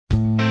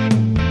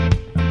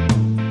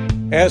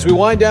As we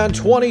wind down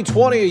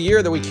 2020, a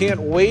year that we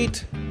can't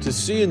wait to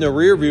see in the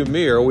rearview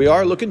mirror, we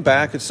are looking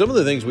back at some of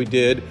the things we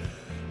did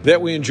that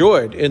we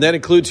enjoyed. And that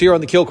includes here on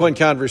the Kilcoyne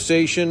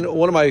Conversation.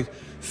 One of my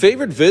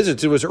favorite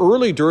visits, it was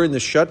early during the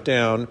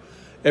shutdown.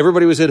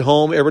 Everybody was at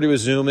home, everybody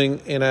was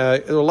Zooming, and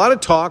there was a lot of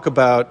talk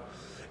about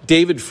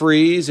David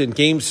Freese in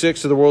Game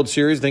 6 of the World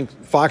Series. I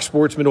think Fox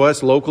Sports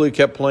Midwest locally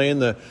kept playing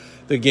the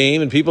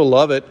game, and people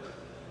love it.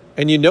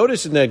 And you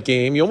notice in that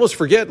game, you almost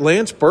forget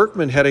Lance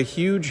Berkman had a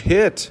huge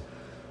hit.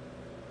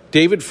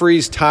 David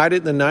Freese tied it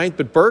in the ninth,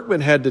 but Berkman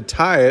had to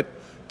tie it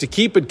to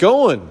keep it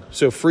going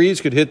so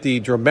Freese could hit the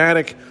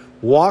dramatic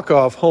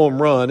walk-off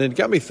home run. And it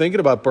got me thinking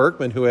about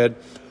Berkman, who had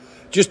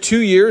just 2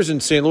 years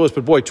in St. Louis.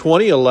 But, boy,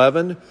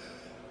 2011,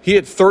 he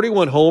hit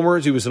 31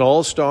 homers. He was an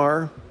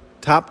all-star,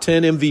 top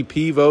 10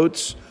 MVP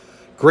votes.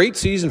 Great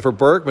season for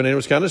Berkman, and it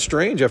was kind of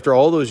strange after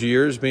all those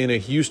years being a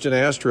Houston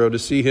Astro to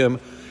see him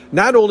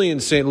not only in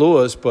St.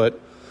 Louis but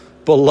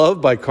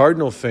beloved by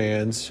Cardinal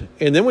fans.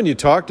 And then when you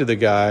talk to the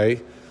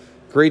guy,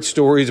 great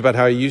stories about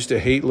how he used to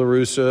hate La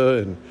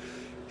Russa and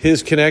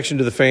his connection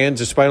to the fans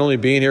despite only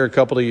being here a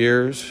couple of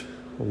years,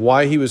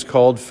 why he was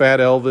called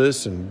Fat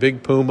Elvis and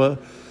Big Puma.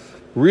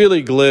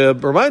 Really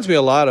glib. Reminds me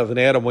a lot of an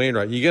Adam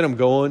Wainwright. You get him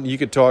going, you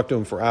could talk to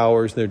him for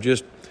hours. They're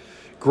just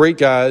great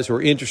guys who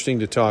are interesting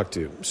to talk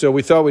to. So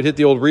we thought we'd hit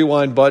the old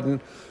rewind button.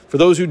 For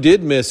those who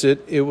did miss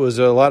it, it was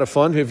a lot of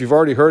fun. If you've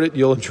already heard it,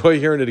 you'll enjoy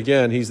hearing it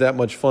again. He's that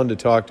much fun to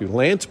talk to.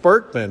 Lance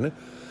Berkman,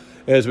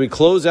 as we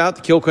close out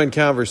the Kilcoyne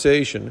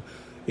Conversation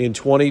in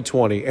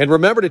 2020. And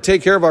remember to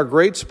take care of our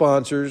great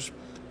sponsors.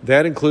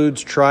 That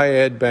includes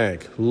Triad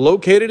Bank,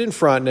 located in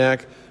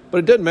Frontenac, but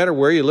it doesn't matter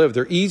where you live.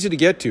 They're easy to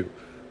get to,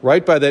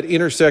 right by that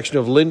intersection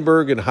of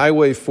Lindbergh and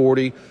Highway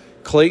 40,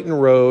 Clayton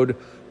Road,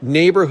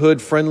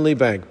 neighborhood-friendly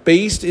bank,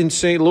 based in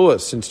St.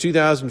 Louis since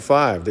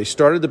 2005. They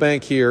started the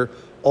bank here,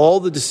 all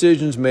the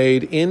decisions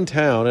made in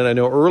town, and I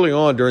know early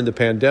on during the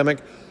pandemic,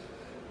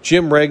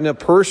 Jim Regna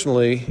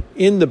personally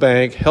in the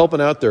bank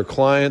helping out their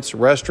clients,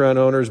 restaurant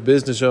owners,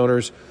 business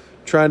owners,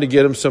 trying to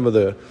get them some of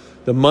the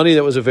money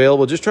that was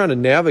available, just trying to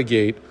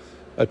navigate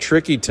a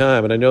tricky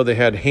time. And I know they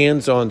had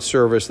hands-on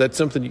service. That's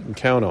something you can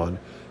count on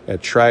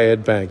at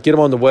Triad Bank. Get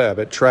them on the web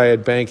at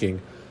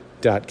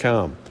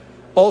triadbanking.com.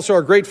 Also,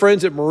 our great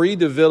friends at Marie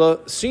de Villa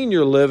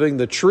Senior Living.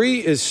 The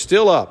tree is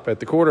still up at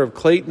the corner of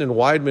Clayton and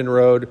Weidman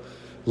Road.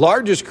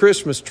 Largest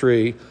Christmas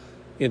tree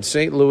in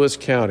St. Louis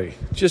County.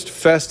 Just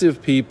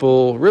festive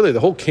people, really the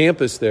whole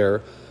campus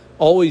there,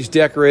 always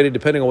decorated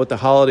depending on what the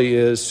holiday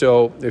is.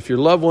 So if your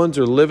loved ones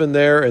are living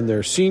there in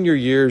their senior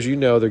years, you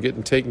know they're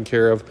getting taken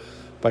care of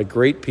by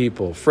great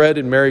people. Fred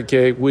and Mary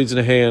Kay Weeds in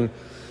a Hand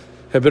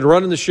have been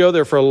running the show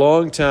there for a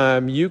long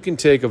time. You can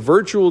take a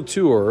virtual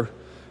tour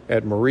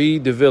at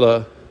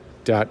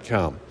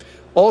mariedevilla.com.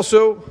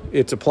 Also,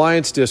 it's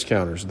appliance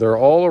discounters. They're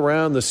all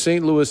around the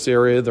St. Louis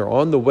area. They're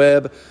on the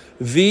web,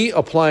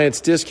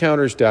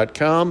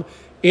 theappliancediscounters.com.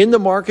 In the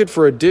market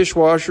for a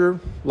dishwasher. A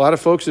lot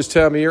of folks this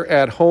time of year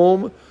at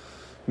home.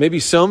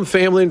 Maybe some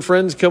family and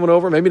friends coming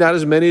over. Maybe not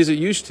as many as it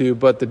used to,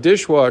 but the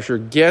dishwasher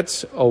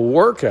gets a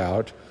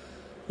workout.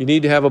 You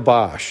need to have a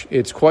Bosch.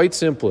 It's quite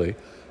simply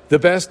the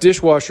best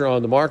dishwasher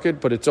on the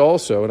market, but it's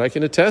also, and I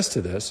can attest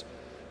to this,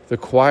 the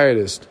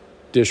quietest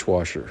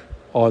dishwasher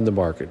on the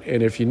market.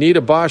 And if you need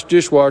a Bosch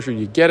dishwasher,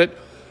 you get it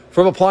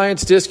from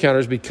Appliance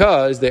Discounters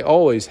because they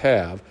always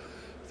have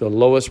the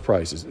lowest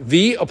prices.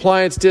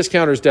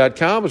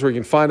 Theappliancediscounters.com is where you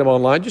can find them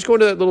online. Just go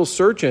into that little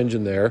search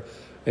engine there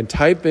and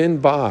type in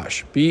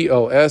Bosch,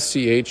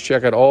 B-O-S-C-H.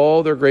 Check out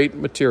all their great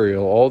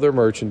material, all their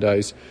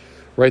merchandise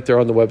right there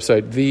on the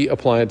website,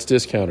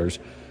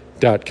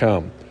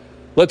 theappliancediscounters.com.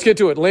 Let's get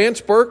to it.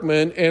 Lance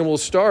Berkman, and we'll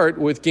start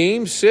with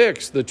Game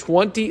 6, the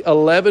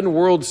 2011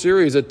 World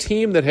Series, a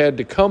team that had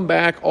to come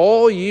back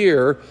all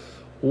year,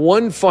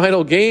 one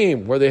final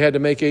game where they had to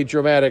make a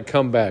dramatic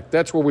comeback.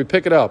 That's where we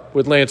pick it up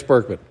with Lance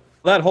Berkman.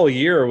 That whole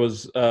year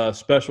was a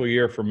special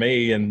year for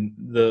me, and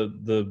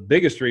the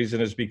biggest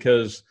reason is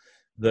because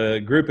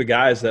the group of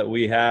guys that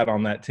we had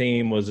on that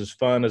team was as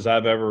fun as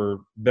I've ever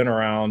been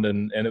around,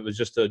 and it was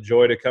just a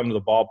joy to come to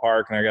the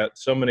ballpark, and I got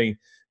so many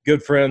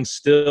good friends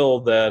still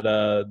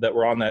that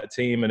were on that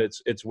team. And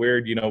it's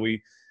weird, you know,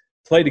 we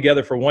played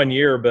together for 1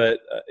 year, but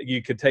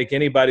you could take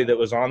anybody that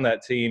was on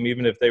that team,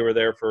 even if they were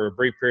there for a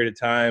brief period of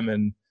time,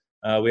 and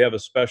we have a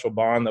special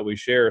bond that we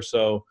share.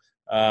 So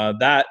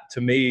that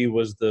to me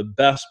was the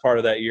best part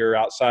of that year,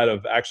 outside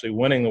of actually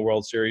winning the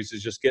World Series,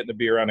 is just getting to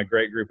be around a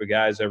great group of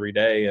guys every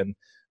day. And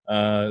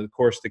of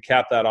course, to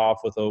cap that off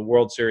with a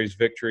World Series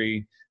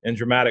victory in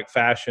dramatic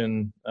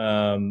fashion,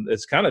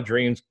 it's kind of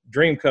dream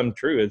come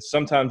true.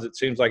 Sometimes it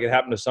seems like it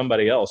happened to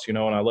somebody else. You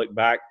know, when I look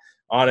back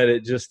on it,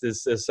 it just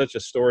is such a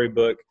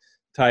storybook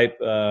type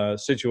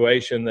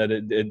situation that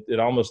it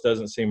almost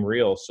doesn't seem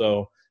real.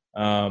 So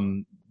a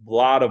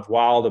lot of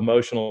wild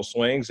emotional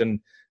swings. And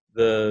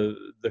the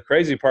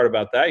crazy part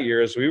about that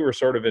year is we were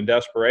sort of in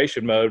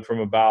desperation mode from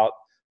about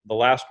the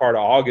last part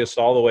of August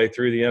all the way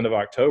through the end of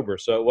October.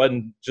 So it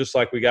wasn't just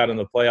like we got in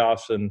the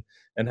playoffs and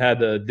had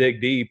to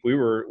dig deep. We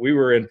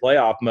were in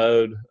playoff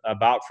mode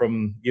about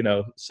from,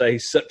 say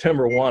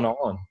September 1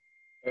 on.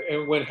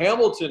 And when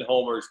Hamilton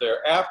homers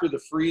there after the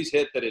freeze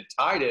hit that had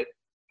tied it,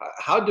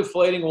 how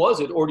deflating was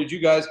it? Or did you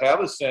guys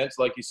have a sense,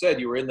 like you said,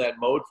 you were in that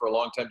mode for a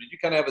long time? Did you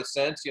kind of have a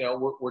sense,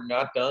 we're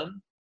not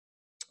done?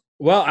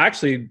 Well,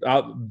 actually,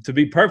 to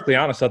be perfectly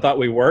honest, I thought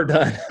we were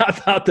done. I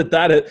thought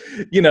that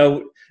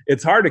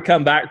it's hard to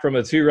come back from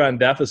a 2-run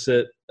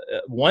deficit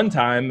one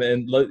time.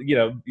 And,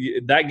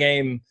 that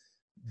game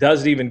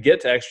doesn't even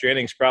get to extra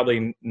innings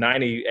probably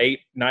 98,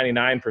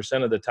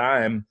 99% of the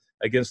time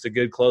against a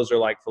good closer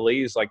like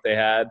Feliz, like they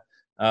had.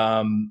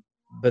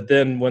 But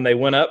then when they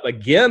went up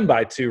again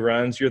by 2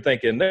 runs, you're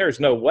thinking there's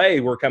no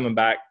way we're coming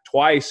back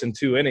twice in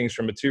 2 innings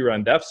from a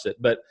 2-run deficit.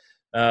 But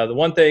the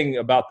one thing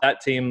about that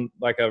team,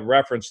 like I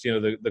referenced,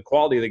 the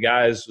quality of the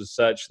guys was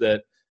such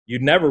that you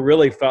never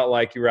really felt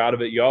like you were out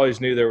of it. You always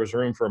knew there was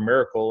room for a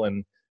miracle,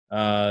 and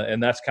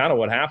that's kind of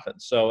what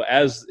happened. So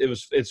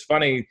it's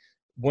funny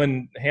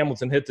when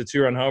Hamilton hit the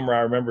 2-run homer. I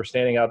remember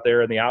standing out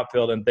there in the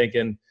outfield and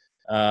thinking,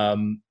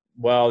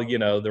 well,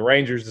 the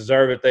Rangers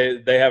deserve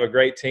it. They have a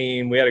great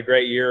team. We had a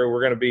great year.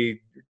 We're going to be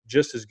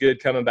just as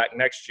good coming back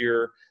next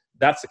year.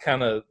 That's the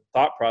kind of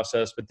thought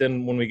process. But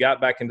then when we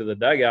got back into the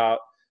dugout,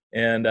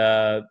 and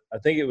I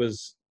think it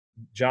was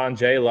John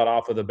Jay let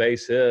off with a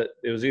base hit.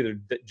 It was either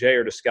Jay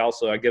or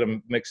Descalso. I get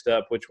them mixed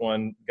up which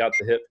one got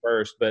the hit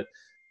first. But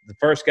the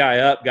first guy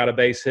up got a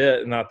base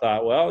hit, and I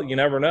thought, well, you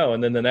never know.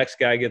 And then the next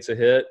guy gets a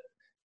hit,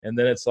 and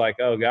then it's like,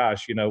 oh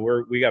gosh,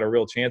 we got a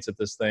real chance at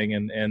this thing.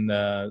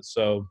 And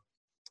so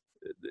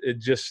it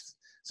just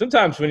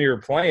sometimes when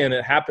you're playing,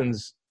 it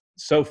happens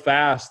so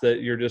fast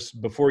that you're just,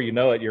 before you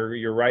know it,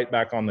 you're right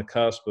back on the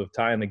cusp of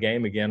tying the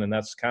game again. And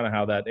that's kind of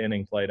how that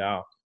inning played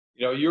out.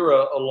 You're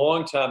a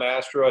long-time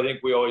Astro. I think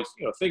we always,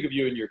 think of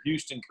you in your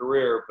Houston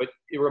career, but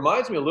it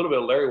reminds me a little bit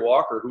of Larry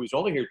Walker, who was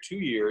only here 2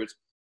 years.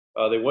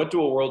 They went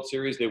to a World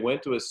Series. They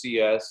went to a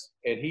CS,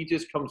 and he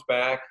just comes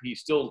back. He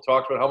still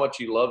talks about how much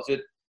he loves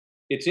it.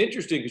 It's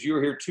interesting because you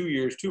were here 2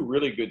 years, 2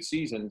 really good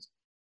seasons.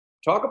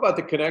 Talk about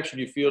the connection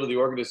you feel to the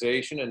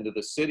organization and to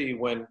the city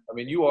when,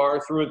 you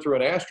are through and through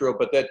an Astro,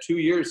 but that 2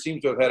 years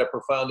seems to have had a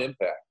profound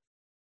impact.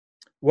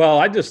 Well,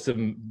 I just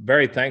am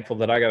very thankful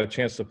that I got a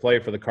chance to play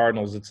for the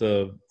Cardinals. It's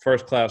a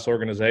first-class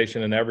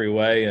organization in every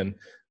way, and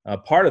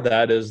part of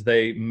that is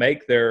they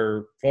make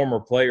their former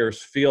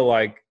players feel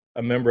like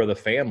a member of the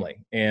family.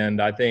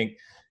 And I think,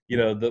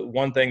 the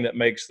one thing that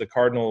makes the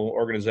Cardinal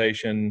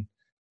organization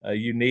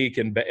unique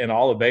in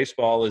all of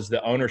baseball is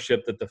the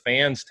ownership that the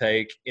fans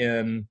take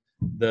in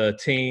the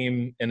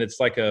team, and it's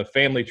like a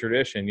family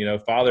tradition.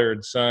 Father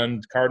and son,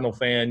 Cardinal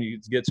fan,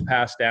 it gets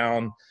passed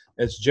down.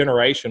 It's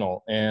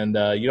generational, and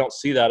you don't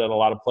see that at a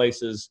lot of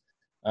places.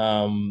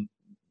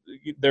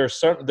 There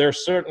are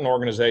certain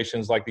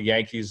organizations like the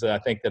Yankees that I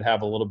think that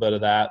have a little bit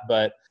of that,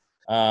 but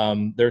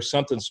there's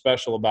something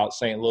special about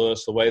St.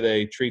 Louis, the way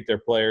they treat their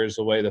players,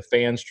 the way the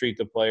fans treat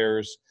the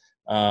players.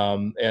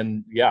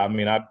 And yeah,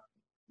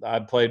 I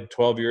played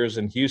 12 years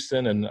in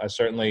Houston, and I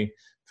certainly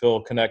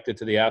feel connected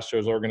to the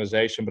Astros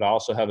organization, but I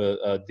also have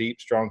a deep,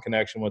 strong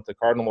connection with the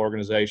Cardinal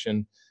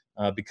organization.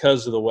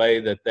 Because of the way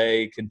that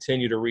they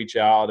continue to reach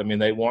out.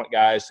 They want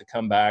guys to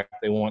come back.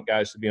 They want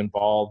guys to be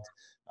involved.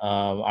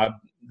 I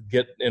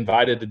get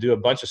invited to do a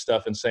bunch of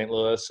stuff in St.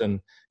 Louis. And,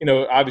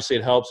 obviously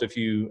it helps if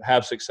you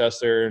have success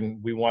there,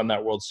 and we won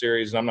that World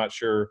Series. And I'm not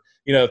sure,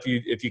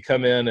 if you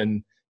come in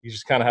and you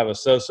just kind of have a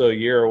so-so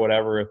year or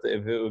whatever, if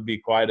it would be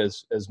quite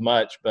as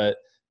much. But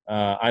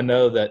I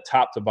know that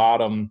top to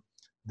bottom,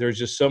 there's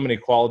just so many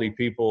quality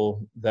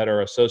people that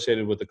are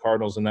associated with the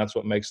Cardinals, and that's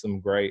what makes them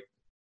great.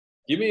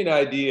 Give me an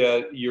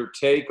idea, your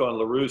take on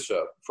La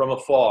Russa from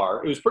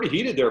afar. It was pretty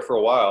heated there for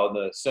a while in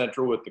the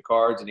Central with the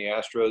Cards and the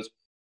Astros,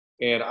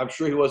 and I'm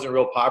sure he wasn't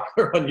real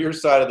popular on your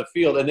side of the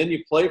field. And then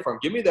you play for him.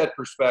 Give me that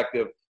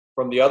perspective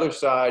from the other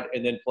side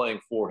and then playing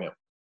for him.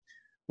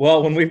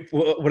 Well,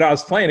 when I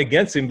was playing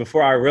against him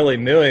before I really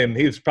knew him,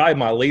 he was probably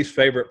my least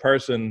favorite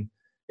person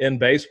in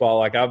baseball.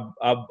 Like I've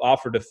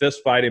offered to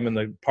fist fight him in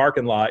the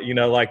parking lot.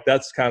 Like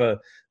that's kind of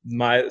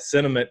my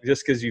sentiment,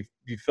 just because you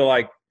feel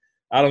like,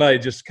 I don't know, it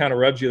just kind of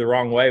rubs you the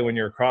wrong way when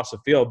you're across the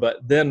field. But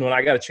then when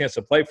I got a chance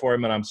to play for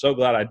him, and I'm so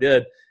glad I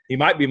did, he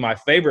might be my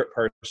favorite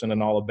person in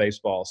all of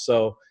baseball.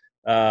 So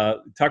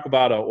talk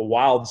about a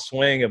wild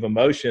swing of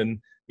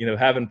emotion,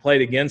 having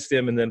played against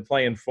him and then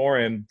playing for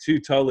him, 2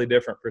 totally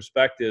different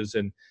perspectives.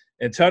 And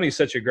Tony's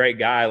such a great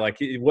guy. Like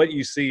what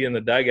you see in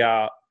the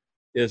dugout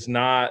is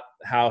not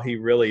how he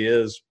really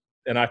is.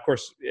 And of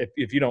course,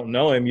 if you don't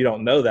know him, you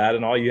don't know that.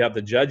 And all you have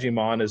to judge him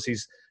on is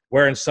he's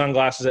wearing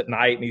sunglasses at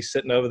night and he's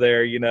sitting over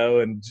there,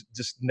 and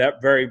just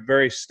very,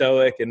 very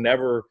stoic and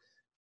never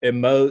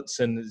emotes.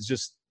 And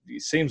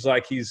it seems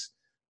like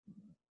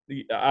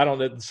I don't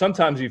know.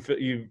 Sometimes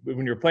you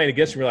when you're playing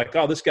against him, you're like,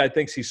 oh, this guy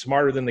thinks he's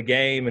smarter than the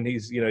game, and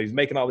he's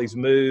making all these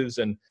moves.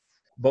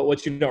 But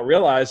what you don't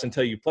realize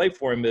until you play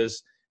for him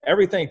is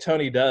everything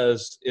Tony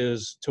does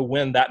is to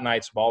win that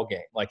night's ball game.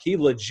 Like, he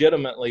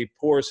legitimately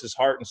pours his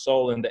heart and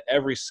soul into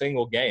every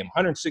single game.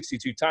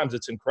 162 times,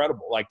 it's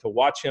incredible. Like, to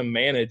watch him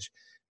manage,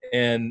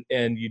 and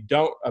you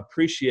don't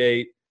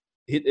appreciate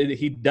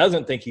he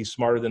doesn't think he's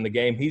smarter than the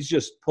game. He's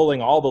just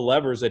pulling all the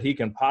levers that he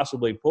can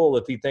possibly pull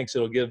if he thinks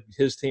it'll give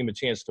his team a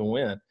chance to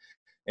win.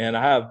 And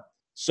I have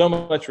so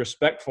much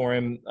respect for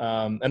him.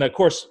 And, of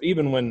course,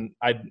 even when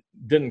I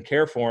didn't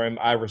care for him,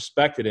 I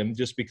respected him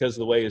just because of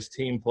the way his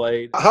team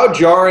played. How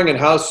jarring and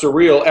how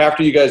surreal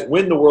after you guys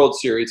win the World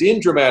Series in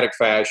dramatic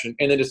fashion,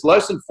 and then it's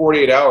less than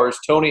 48 hours,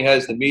 Tony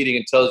has the meeting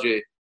and tells you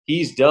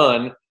he's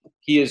done.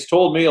 He has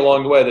told me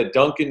along the way that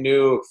Duncan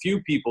knew, a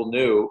few people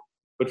knew,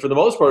 but for the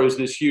most part, it was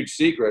this huge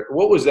secret.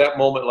 What was that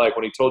moment like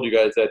when he told you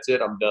guys, that's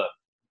it, I'm done?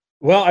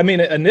 Well, I mean,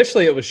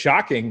 initially it was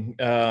shocking,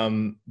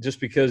 just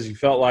because you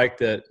felt like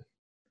that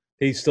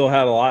he still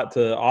had a lot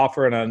to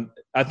offer. And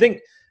I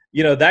think,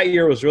 that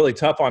year was really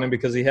tough on him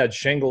because he had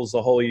shingles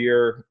the whole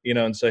year,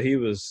 and so he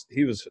was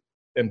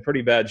in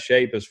pretty bad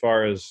shape as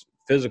far as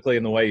physically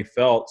and the way he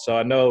felt. So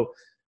I know,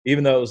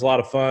 even though it was a lot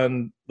of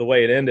fun the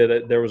way it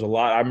ended, there was a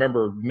lot. I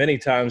remember many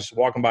times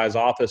walking by his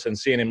office and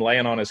seeing him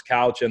laying on his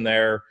couch in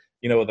there,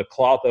 with a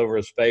cloth over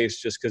his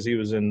face, just because he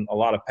was in a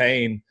lot of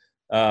pain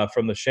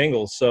from the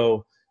shingles.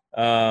 So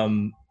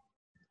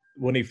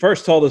when he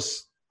first told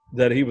us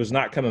that he was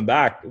not coming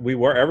back,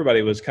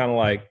 everybody was kind of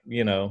like,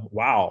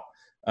 wow.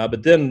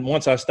 But then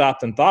once I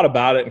stopped and thought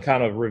about it and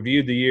kind of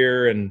reviewed the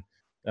year, and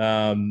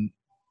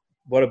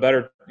what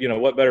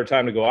better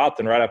time to go out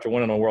than right after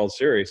winning a World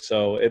Series.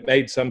 So it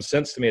made some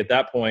sense to me at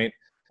that point,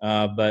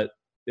 but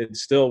it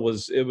still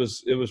was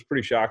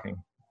pretty shocking.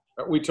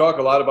 We talk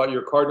a lot about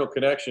your Cardinal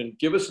connection.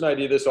 Give us an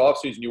idea this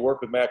offseason. You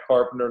work with Matt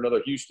Carpenter, another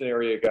Houston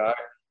area guy.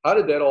 How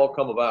did that all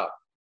come about?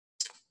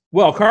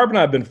 Well, Carp and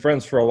I have been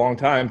friends for a long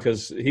time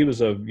because he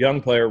was a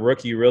young player,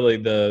 rookie, really,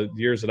 the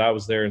years that I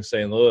was there in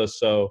St. Louis.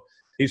 So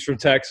he's from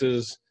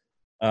Texas.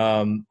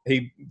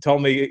 He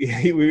told me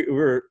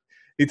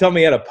he told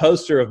me he had a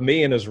poster of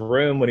me in his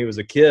room when he was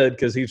a kid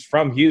because he's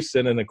from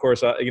Houston, and of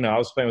course, I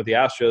was playing with the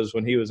Astros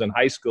when he was in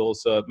high school,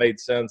 so it made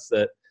sense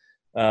that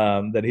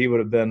that he would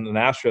have been an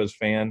Astros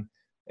fan,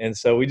 and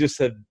so we just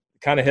had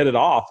kind of hit it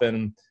off,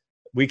 and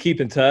we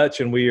keep in touch,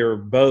 and we are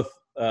both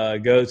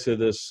go to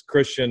this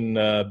Christian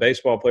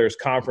baseball players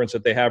conference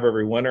that they have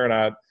every winter, and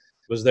I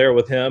was there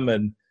with him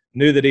and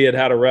knew that he had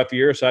had a rough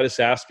year, so I just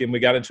asked him. We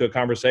got into a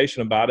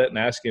conversation about it and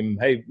asked him,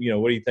 hey,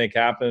 what do you think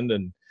happened?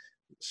 And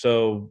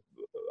so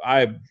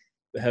I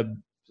have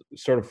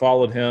sort of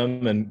followed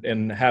him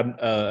and had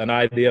an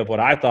idea of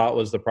what I thought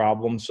was the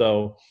problem.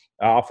 So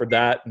I offered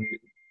that, and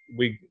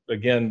we,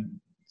 again,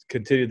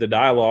 continued the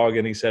dialogue,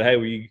 and he said, hey,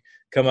 will you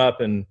come up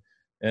and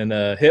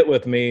hit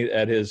with me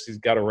at he's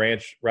got a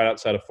ranch right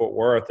outside of Fort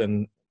Worth.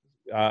 And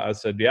I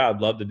said, yeah,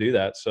 I'd love to do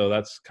that. So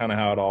that's kind of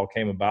how it all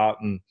came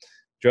about, and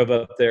drove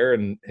up there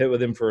and hit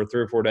with him for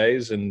 3 or 4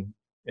 days and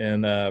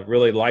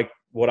really liked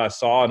what I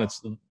saw. And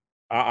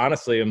I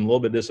honestly am a little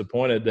bit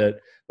disappointed that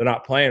they're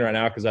not playing right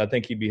now because I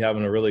think he'd be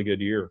having a really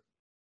good year.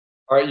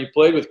 All right, you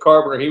played with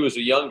Carpenter. He was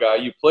a young guy.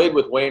 You played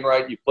with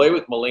Wainwright. You played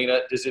with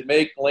Molina. Does it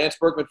make Lance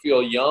Berkman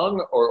feel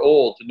young or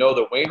old to know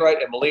that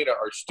Wainwright and Molina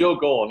are still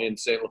going in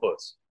St.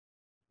 Louis?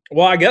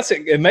 Well, I guess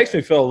it makes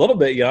me feel a little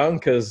bit young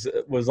because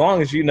as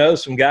long as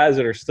some guys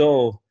that are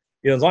still,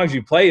 as long as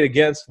you played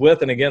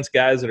with and against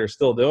guys that are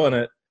still doing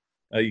it,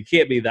 you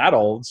can't be that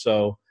old.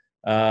 So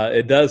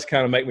it does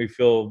kind of make me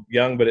feel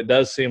young, but it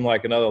does seem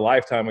like another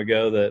lifetime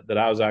ago that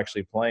I was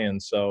actually playing.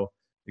 So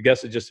I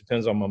guess it just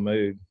depends on my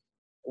mood.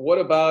 What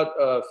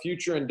about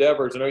future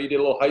endeavors? I know you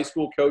did a little high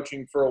school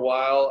coaching for a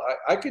while.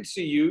 I could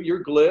see you're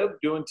glib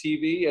doing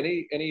TV.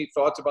 Any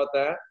thoughts about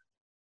that?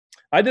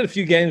 I did a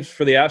few games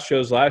for the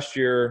Astros last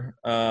year,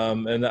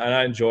 and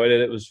I enjoyed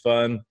it. It was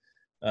fun.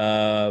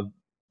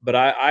 But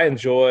I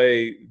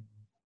enjoy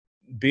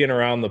being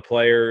around the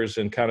players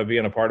and kind of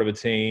being a part of a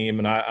team,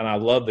 and I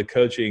love the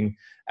coaching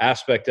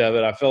aspect of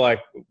it. I feel like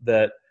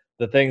that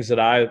the things that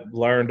I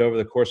learned over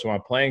the course of my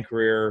playing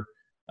career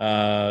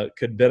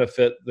could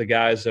benefit the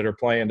guys that are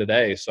playing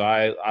today. So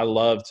I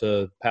love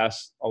to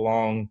pass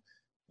along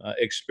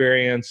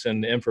experience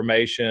and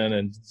information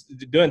and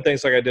doing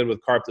things like I did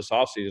with Carp this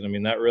offseason. I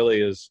mean, that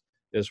really is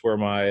where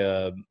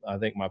I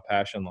think my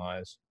passion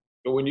lies.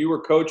 But when you were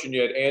coaching,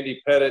 you had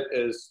Andy Pettit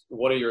as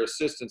one of your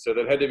assistants, so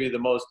that had to be the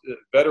most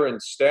veteran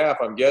staff,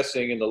 I'm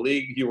guessing, in the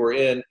league you were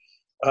in.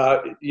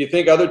 You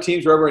think other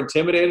teams were ever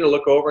intimidated to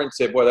look over and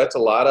say, boy, that's a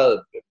lot of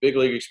big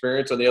league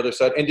experience on the other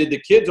side? And did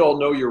the kids all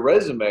know your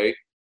resume?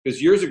 Because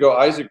years ago,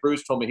 Isaac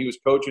Bruce told me he was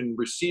coaching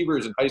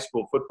receivers in high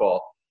school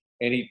football,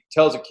 and he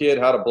tells a kid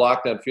how to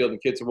block down field, and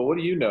the kid said, well, what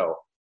do you know?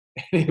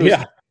 And he was,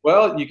 yeah.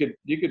 Well, you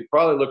could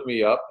probably look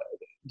me up.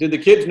 Did the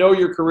kids know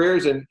your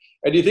careers, and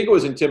do you think it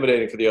was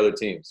intimidating for the other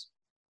teams?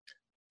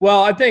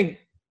 Well, I don't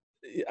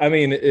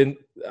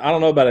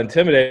know about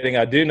intimidating.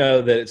 I do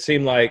know that it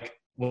seemed like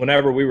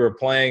whenever we were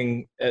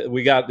playing,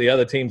 we got the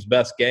other team's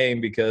best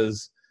game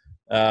because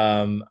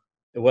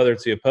whether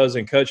it's the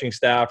opposing coaching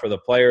staff or the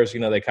players,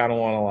 they kind of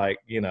want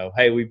to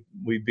hey,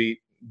 we beat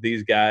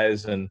these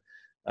guys. And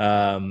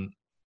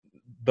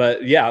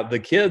But yeah, the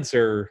kids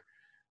are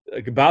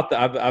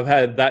I've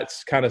had that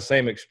kind of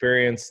same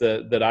experience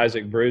that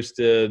Isaac Bruce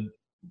did.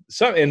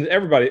 And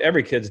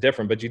every kid's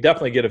different, but you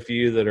definitely get a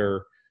few that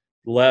are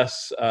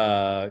less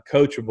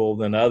coachable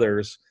than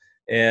others.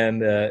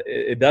 And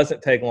it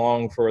doesn't take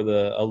long for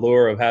the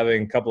allure of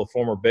having a couple of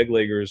former big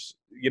leaguers,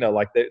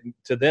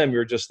 to them,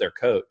 you're just their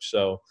coach.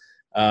 So,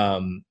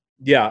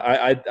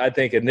 I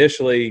think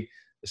initially,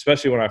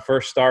 especially when I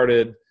first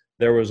started,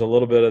 there was a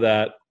little bit of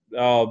that,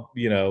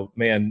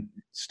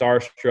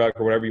 starstruck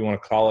or whatever you want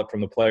to call it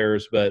from the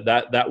players, but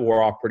that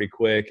wore off pretty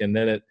quick. And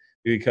then it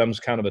becomes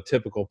kind of a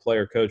typical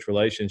player-coach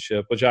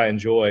relationship, which I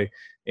enjoy.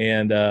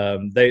 And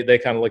they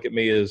kind of look at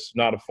me as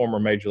not a former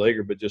major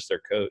leaguer, but just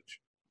their coach.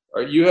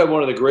 You have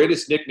one of the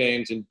greatest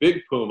nicknames in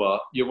Big Puma.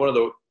 You have one of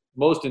the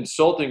most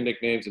insulting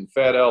nicknames in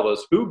Fat Elvis.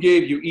 Who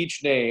gave you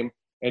each name,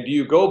 and do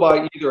you go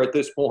by either at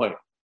this point?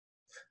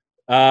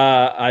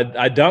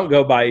 I don't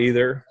go by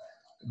either,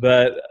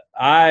 but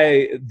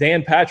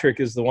Dan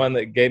Patrick is the one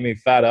that gave me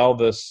Fat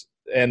Elvis,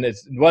 and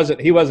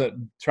he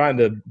wasn't trying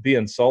to be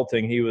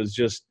insulting. He was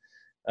just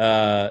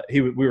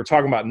we were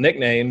talking about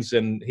nicknames,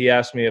 and he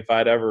asked me if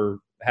I'd ever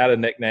had a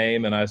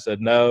nickname, and I said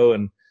no.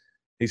 And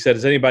he said,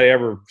 has anybody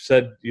ever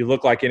said you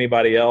look like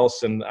anybody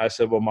else? And I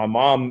said, well, my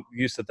mom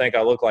used to think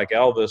I look like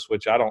Elvis,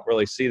 which I don't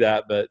really see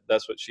that, but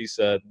that's what she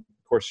said.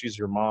 Of course, she's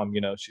your mom,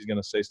 she's going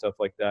to say stuff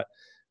like that.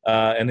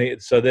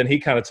 So then he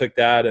kind of took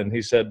that and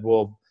he said,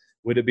 well,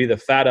 would it be the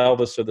Fat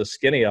Elvis or the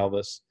Skinny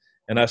Elvis?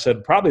 And I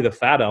said, probably the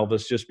Fat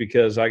Elvis, just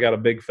because I got a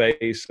big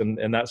face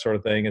and that sort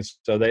of thing. And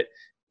so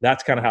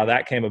that's kind of how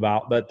that came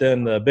about. But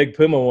then the Big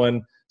Puma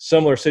one,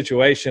 similar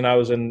situation. I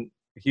was in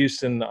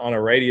Houston on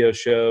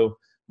a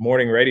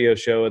morning radio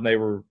show, and they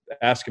were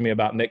asking me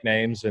about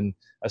nicknames. And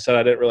I said,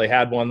 I didn't really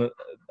have one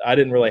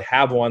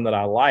that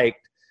I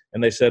liked.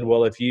 And they said,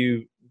 well, if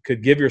you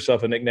could give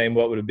yourself a nickname,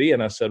 what would it be?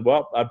 And I said,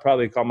 well, I'd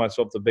probably call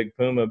myself the Big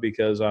Puma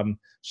because I'm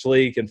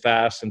sleek and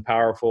fast and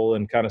powerful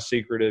and kind of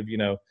secretive,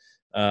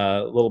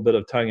 a little bit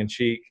of tongue in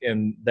cheek.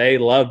 And they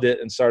loved it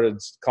and started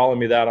calling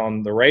me that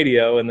on the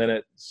radio. And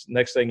then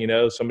next thing you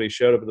know, somebody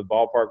showed up at the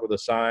ballpark with a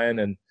sign,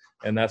 and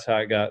that's how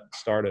it got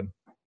started.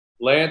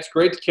 Lance,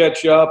 great to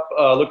catch up.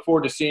 Look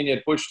forward to seeing you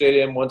at Busch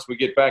Stadium once we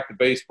get back to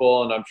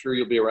baseball, and I'm sure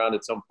you'll be around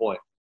at some point.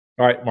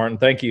 All right, Martin,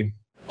 thank you.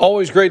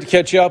 Always great to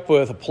catch up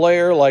with a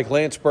player like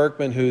Lance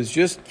Berkman, who's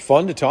just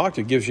fun to talk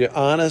to, gives you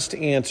honest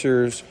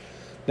answers,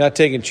 not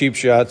taking cheap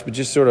shots, but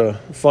just sort of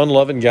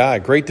fun-loving guy.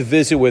 Great to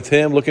visit with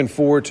him. Looking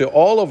forward to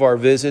all of our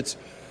visits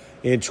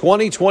in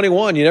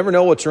 2021. You never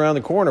know what's around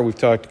the corner. We've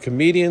talked to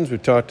comedians.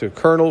 We've talked to a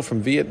colonel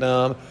from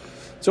Vietnam.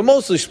 So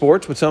mostly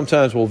sports, but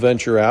sometimes we'll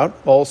venture out.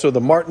 Also,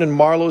 the Martin and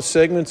Marlowe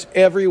segments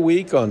every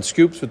week on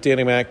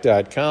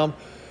scoopswithdannymac.com.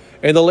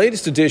 And the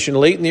latest edition,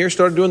 late in the year,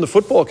 started doing the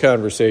football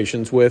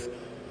conversations with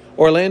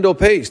Orlando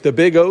Pace, the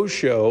Big O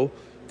Show,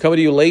 coming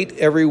to you late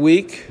every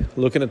week,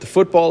 looking at the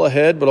football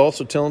ahead, but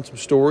also telling some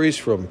stories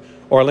from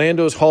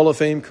Orlando's Hall of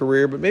Fame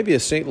career, but maybe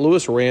a St.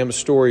 Louis Rams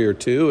story or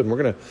two. And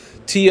we're going to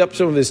tee up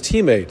some of his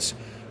teammates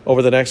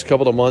over the next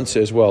couple of months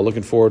as well.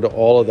 Looking forward to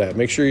all of that.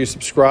 Make sure you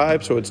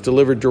subscribe so it's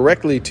delivered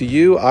directly to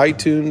you,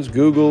 iTunes,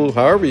 Google,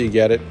 however you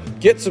get it.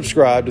 Get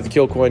subscribed to the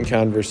Kilcoyne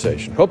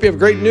Conversation. Hope you have a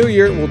great new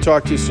year, and we'll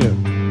talk to you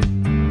soon.